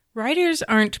Writers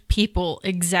aren't people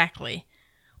exactly.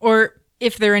 Or,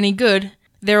 if they're any good,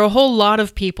 they're a whole lot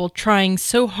of people trying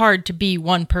so hard to be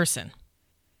one person.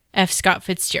 F. Scott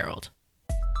Fitzgerald.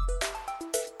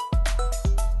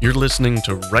 You're listening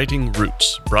to Writing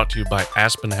Roots, brought to you by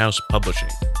Aspen House Publishing.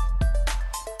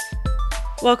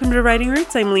 Welcome to Writing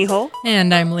Roots. I'm Lee Hull.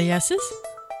 And I'm Lee Esses.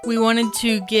 We wanted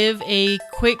to give a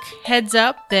quick heads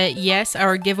up that yes,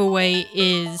 our giveaway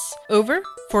is over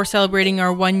for celebrating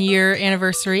our 1-year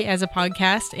anniversary as a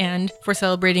podcast and for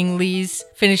celebrating Lee's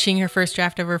finishing her first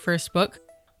draft of her first book.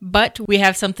 But we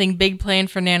have something big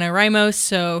planned for NaNoWriMo,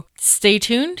 so stay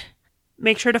tuned.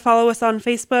 Make sure to follow us on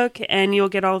Facebook and you'll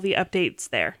get all the updates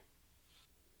there.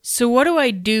 So what do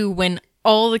I do when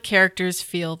all the characters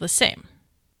feel the same?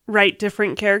 Write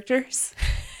different characters.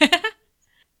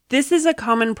 This is a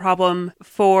common problem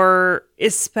for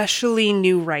especially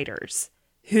new writers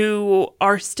who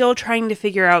are still trying to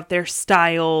figure out their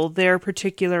style, their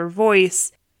particular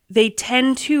voice. They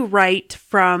tend to write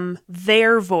from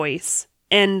their voice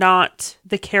and not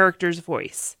the character's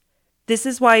voice. This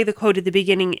is why the quote at the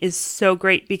beginning is so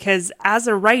great, because as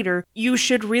a writer, you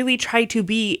should really try to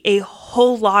be a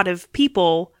whole lot of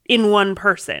people in one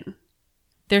person.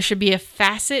 There should be a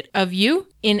facet of you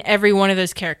in every one of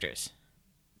those characters.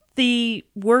 The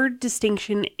word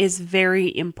distinction is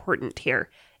very important here.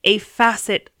 A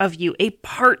facet of you, a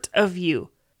part of you,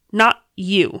 not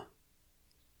you.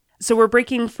 So we're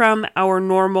breaking from our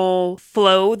normal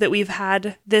flow that we've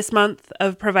had this month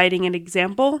of providing an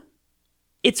example.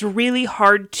 It's really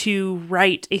hard to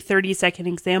write a 30-second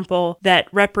example that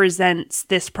represents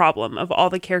this problem of all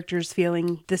the characters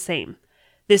feeling the same.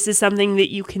 This is something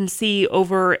that you can see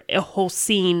over a whole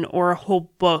scene or a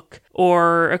whole book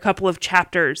or a couple of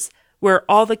chapters where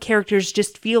all the characters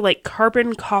just feel like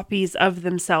carbon copies of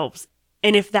themselves.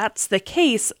 And if that's the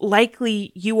case,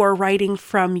 likely you are writing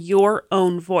from your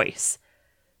own voice.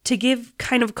 To give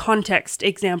kind of context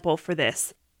example for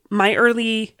this, my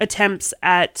early attempts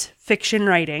at fiction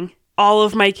writing, all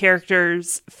of my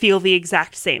characters feel the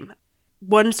exact same.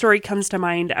 One story comes to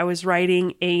mind. I was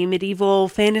writing a medieval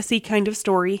fantasy kind of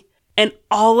story, and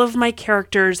all of my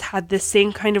characters had the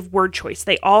same kind of word choice.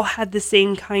 They all had the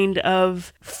same kind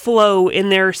of flow in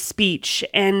their speech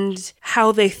and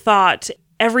how they thought.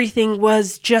 Everything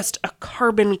was just a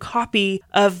carbon copy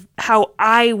of how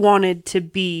I wanted to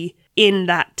be in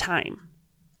that time.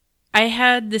 I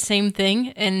had the same thing,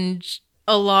 and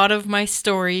a lot of my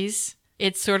stories,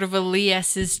 it's sort of a Lee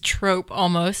S's trope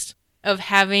almost, of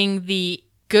having the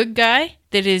good guy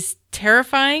that is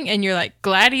terrifying and you're like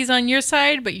glad he's on your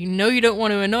side, but you know you don't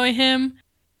want to annoy him.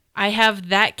 I have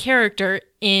that character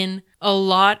in a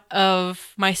lot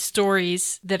of my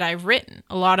stories that I've written,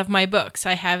 a lot of my books.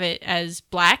 I have it as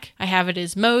Black, I have it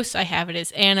as Mose, I have it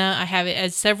as Anna, I have it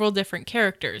as several different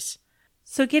characters.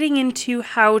 So getting into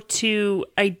how to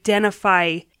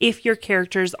identify if your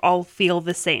characters all feel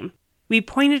the same. We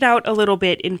pointed out a little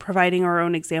bit in providing our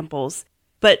own examples,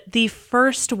 but the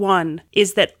first one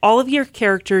is that all of your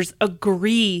characters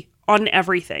agree on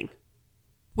everything.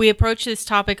 We approached this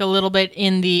topic a little bit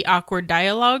in the awkward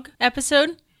dialogue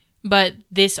episode, but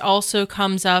this also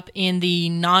comes up in the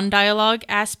non-dialogue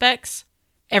aspects.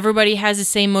 Everybody has the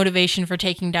same motivation for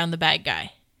taking down the bad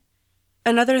guy.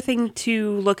 Another thing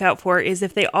to look out for is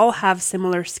if they all have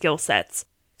similar skill sets.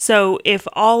 So if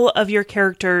all of your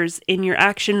characters in your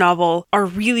action novel are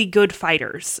really good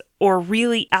fighters or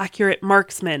really accurate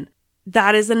marksmen,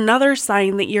 that is another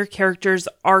sign that your characters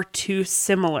are too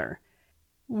similar.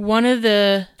 One of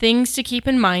the things to keep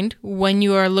in mind when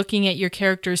you are looking at your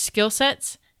characters' skill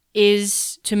sets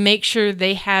is to make sure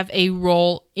they have a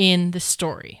role in the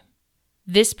story.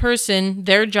 This person,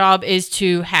 their job is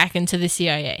to hack into the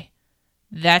CIA.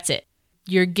 That's it.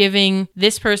 You're giving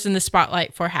this person the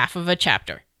spotlight for half of a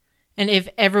chapter. And if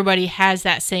everybody has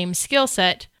that same skill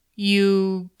set,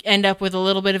 you end up with a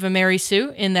little bit of a Mary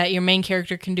Sue in that your main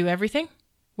character can do everything,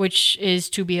 which is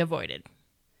to be avoided.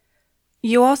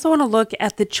 You also want to look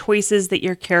at the choices that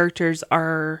your characters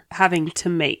are having to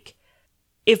make.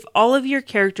 If all of your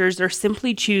characters are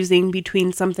simply choosing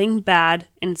between something bad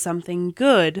and something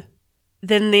good,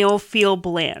 then they'll feel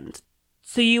bland.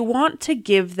 So you want to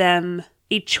give them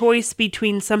a choice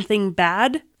between something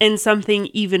bad and something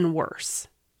even worse.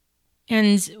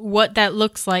 And what that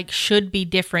looks like should be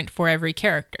different for every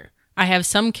character. I have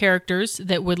some characters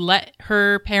that would let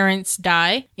her parents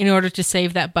die in order to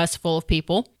save that bus full of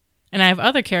people. And I have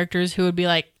other characters who would be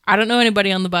like, I don't know anybody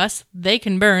on the bus. They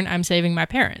can burn. I'm saving my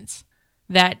parents.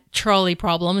 That trolley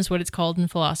problem is what it's called in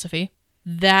philosophy.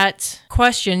 That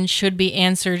question should be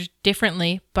answered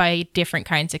differently by different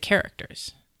kinds of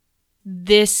characters.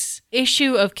 This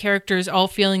issue of characters all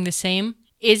feeling the same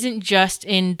isn't just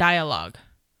in dialogue.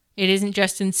 It isn't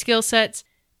just in skill sets.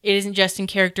 It isn't just in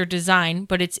character design,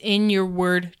 but it's in your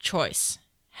word choice,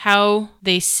 how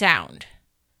they sound.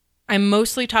 I'm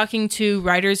mostly talking to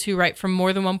writers who write from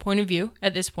more than one point of view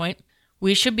at this point.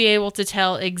 We should be able to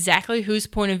tell exactly whose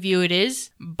point of view it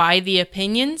is by the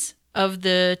opinions of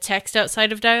the text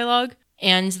outside of dialogue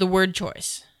and the word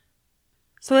choice.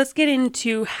 So let's get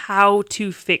into how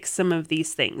to fix some of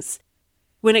these things.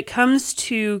 When it comes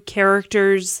to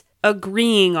characters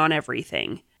agreeing on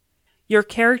everything, your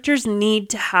characters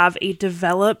need to have a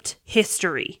developed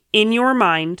history in your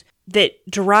mind that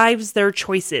drives their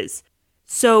choices.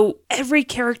 So every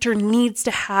character needs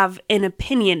to have an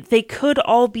opinion. They could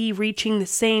all be reaching the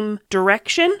same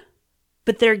direction,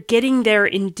 but they're getting there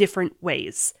in different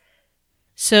ways.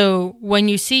 So when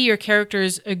you see your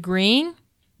characters agreeing,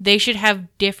 they should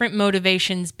have different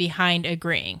motivations behind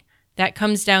agreeing. That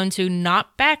comes down to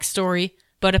not backstory,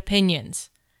 but opinions.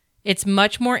 It's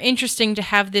much more interesting to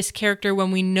have this character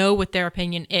when we know what their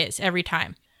opinion is every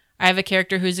time. I have a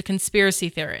character who's a conspiracy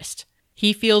theorist.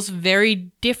 He feels very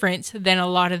different than a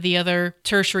lot of the other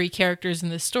tertiary characters in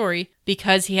the story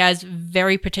because he has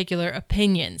very particular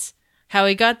opinions. How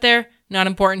he got there, not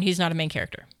important. He's not a main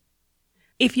character.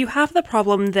 If you have the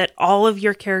problem that all of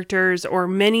your characters or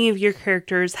many of your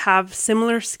characters have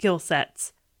similar skill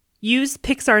sets, use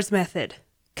Pixar's method.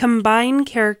 Combine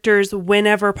characters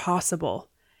whenever possible.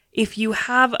 If you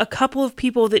have a couple of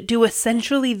people that do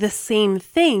essentially the same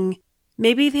thing,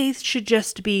 maybe they should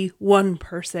just be one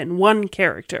person, one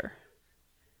character.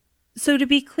 So to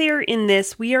be clear in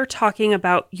this, we are talking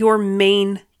about your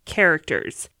main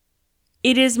characters.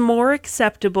 It is more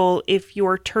acceptable if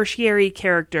your tertiary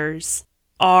characters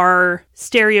are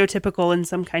stereotypical in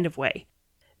some kind of way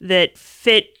that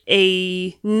fit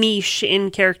a niche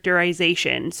in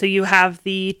characterization. So you have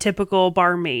the typical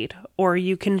barmaid, or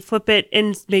you can flip it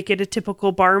and make it a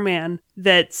typical barman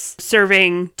that's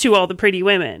serving to all the pretty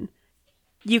women.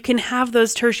 You can have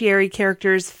those tertiary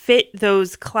characters fit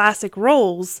those classic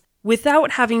roles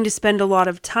without having to spend a lot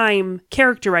of time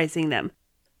characterizing them,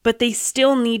 but they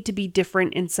still need to be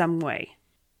different in some way.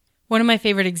 One of my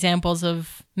favorite examples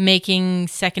of making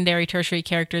secondary, tertiary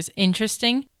characters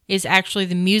interesting is actually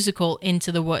the musical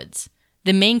Into the Woods.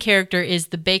 The main character is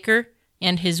the baker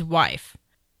and his wife.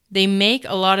 They make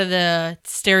a lot of the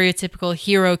stereotypical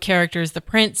hero characters, the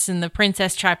prince and the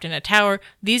princess trapped in a tower.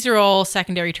 These are all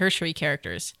secondary, tertiary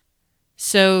characters.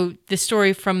 So the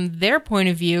story from their point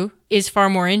of view is far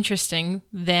more interesting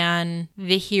than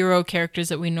the hero characters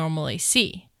that we normally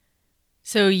see.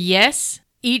 So yes,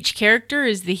 each character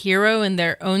is the hero in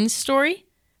their own story,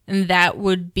 and that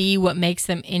would be what makes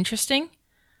them interesting.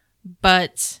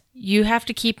 But you have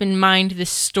to keep in mind the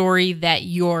story that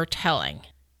you're telling.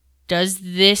 Does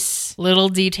this little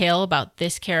detail about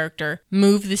this character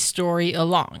move the story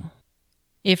along?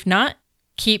 If not,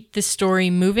 keep the story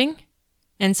moving.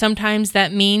 And sometimes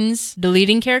that means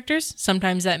deleting characters.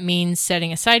 Sometimes that means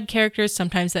setting aside characters.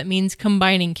 Sometimes that means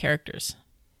combining characters.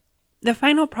 The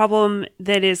final problem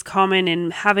that is common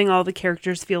in having all the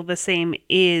characters feel the same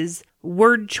is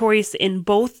word choice in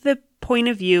both the point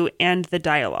of view and the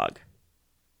dialogue.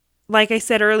 Like I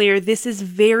said earlier, this is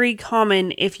very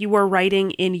common if you are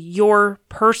writing in your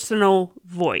personal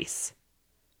voice.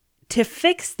 To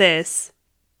fix this,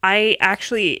 I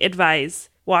actually advise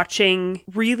watching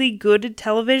really good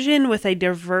television with a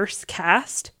diverse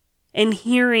cast and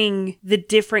hearing the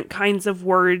different kinds of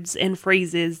words and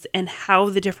phrases and how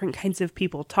the different kinds of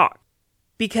people talk.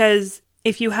 Because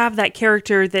if you have that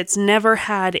character that's never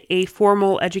had a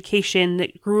formal education,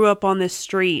 that grew up on the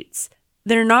streets,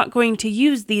 they're not going to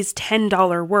use these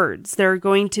 $10 words. They're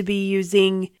going to be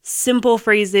using simple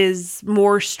phrases,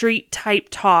 more street type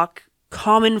talk,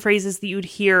 common phrases that you'd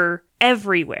hear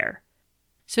everywhere.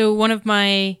 So one of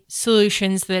my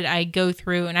solutions that I go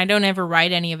through, and I don't ever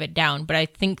write any of it down, but I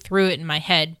think through it in my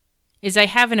head, is I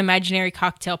have an imaginary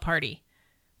cocktail party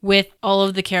with all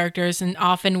of the characters, and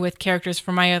often with characters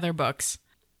from my other books.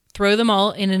 Throw them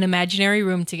all in an imaginary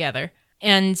room together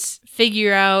and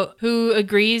figure out who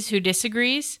agrees, who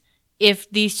disagrees. If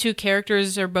these two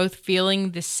characters are both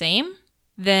feeling the same,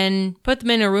 then put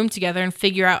them in a room together and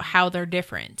figure out how they're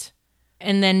different.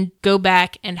 And then go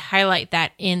back and highlight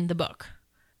that in the book.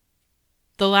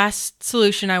 The last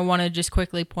solution I want to just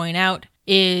quickly point out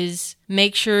is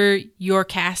make sure your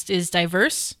cast is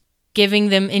diverse, giving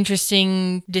them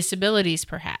interesting disabilities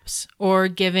perhaps, or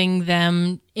giving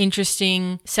them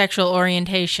interesting sexual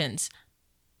orientations.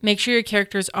 Make sure your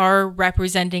characters are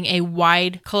representing a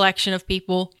wide collection of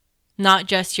people, not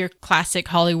just your classic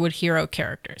Hollywood hero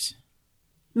characters.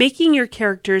 Making your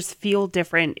characters feel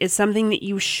different is something that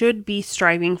you should be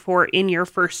striving for in your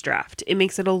first draft. It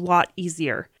makes it a lot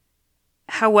easier.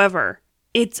 However,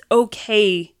 it's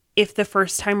okay if the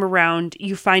first time around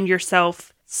you find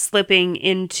yourself slipping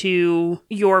into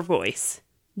your voice.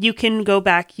 You can go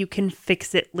back, you can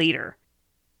fix it later.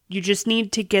 You just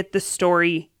need to get the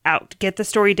story out, get the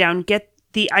story down, get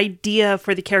the idea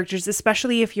for the characters,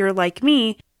 especially if you're like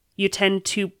me, you tend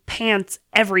to pants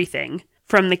everything.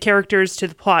 From the characters to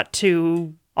the plot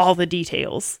to all the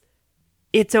details.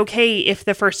 It's okay if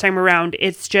the first time around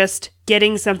it's just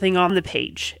getting something on the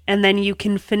page, and then you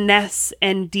can finesse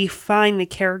and define the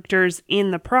characters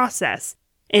in the process.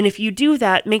 And if you do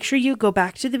that, make sure you go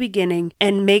back to the beginning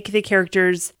and make the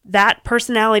characters, that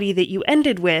personality that you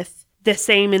ended with, the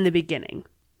same in the beginning.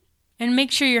 And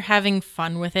make sure you're having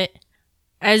fun with it.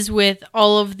 As with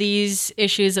all of these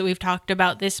issues that we've talked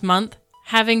about this month,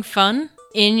 having fun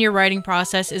in your writing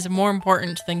process is more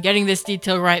important than getting this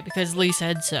detail right because Lee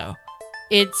said so.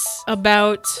 It's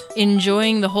about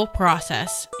enjoying the whole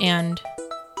process and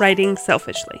writing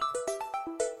selfishly.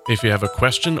 If you have a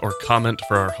question or comment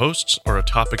for our hosts or a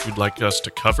topic you'd like us to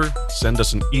cover, send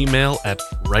us an email at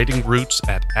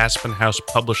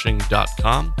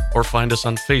writingroots@aspenhousepublishing.com or find us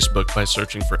on Facebook by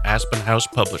searching for Aspen House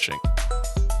Publishing.